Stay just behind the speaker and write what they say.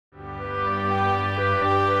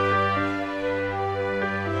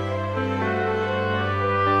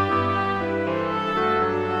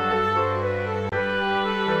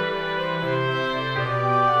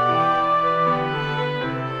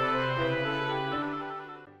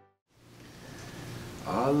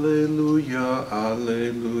Alleluia,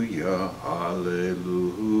 alleluia,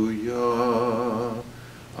 alleluia.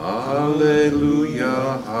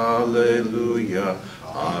 Alleluia, alleluia,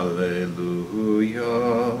 alleluia.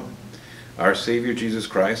 Our Savior Jesus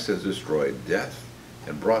Christ has destroyed death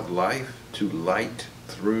and brought life to light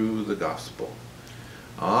through the gospel.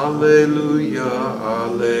 Alleluia,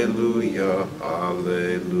 alleluia,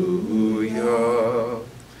 alleluia.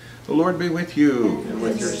 The Lord be with you. And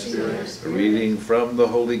with your spirit. A reading from the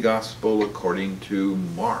Holy Gospel according to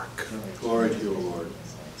Mark. Glory to you, Lord.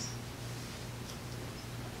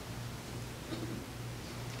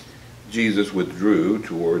 Jesus withdrew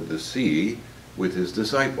toward the sea with his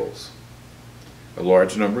disciples. A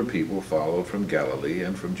large number of people followed from Galilee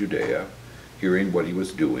and from Judea, hearing what he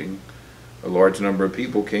was doing. A large number of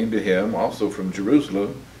people came to him also from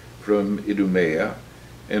Jerusalem, from Idumea,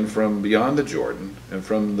 and from beyond the Jordan, and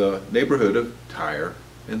from the neighborhood of Tyre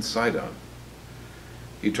and Sidon.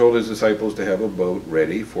 He told his disciples to have a boat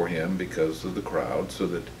ready for him because of the crowd, so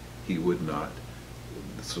that they would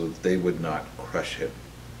not crush him.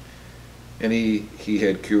 And he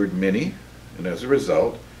had cured many, and as a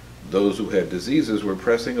result, those who had diseases were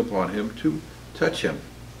pressing upon him to touch him.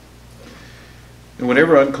 And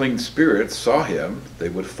whenever unclean spirits saw him, they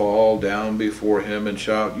would fall down before him and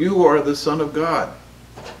shout, "You are the Son of God."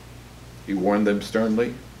 He warned them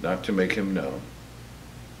sternly not to make him known.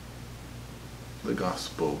 The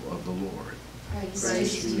Gospel of the Lord.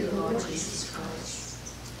 Praise to you, Lord Jesus Christ.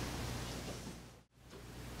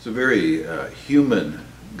 It's a very human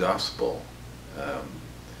gospel.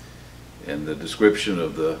 And the description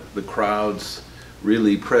of the crowds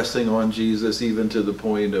really pressing on Jesus even to the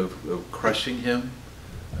point of crushing him.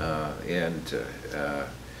 And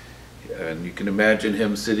you can imagine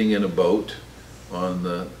him sitting in a boat on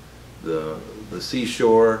the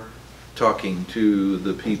seashore talking to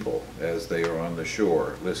the people as they are on the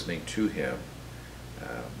shore listening to him.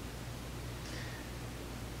 I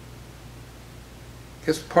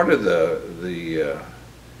guess part of the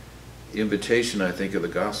invitation, I think, of the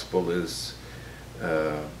gospel is,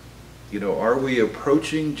 are we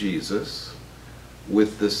approaching Jesus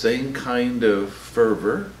with the same kind of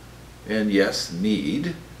fervor and, yes,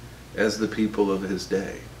 need as the people of his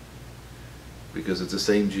day? Because it's the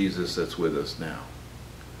same Jesus that's with us now.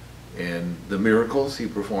 And the miracles he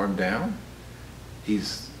performed now,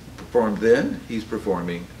 he's performed then, he's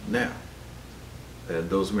performing now. And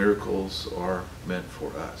those miracles are meant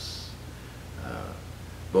for us.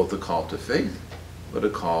 Both a call to faith, but a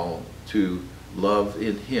call to love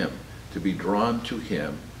in him, to be drawn to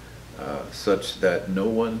him, such that no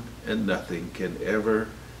one and nothing can ever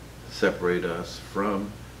separate us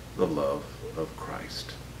from the love of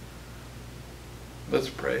Christ. Let's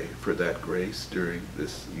pray for that grace during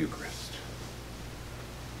this Eucharist.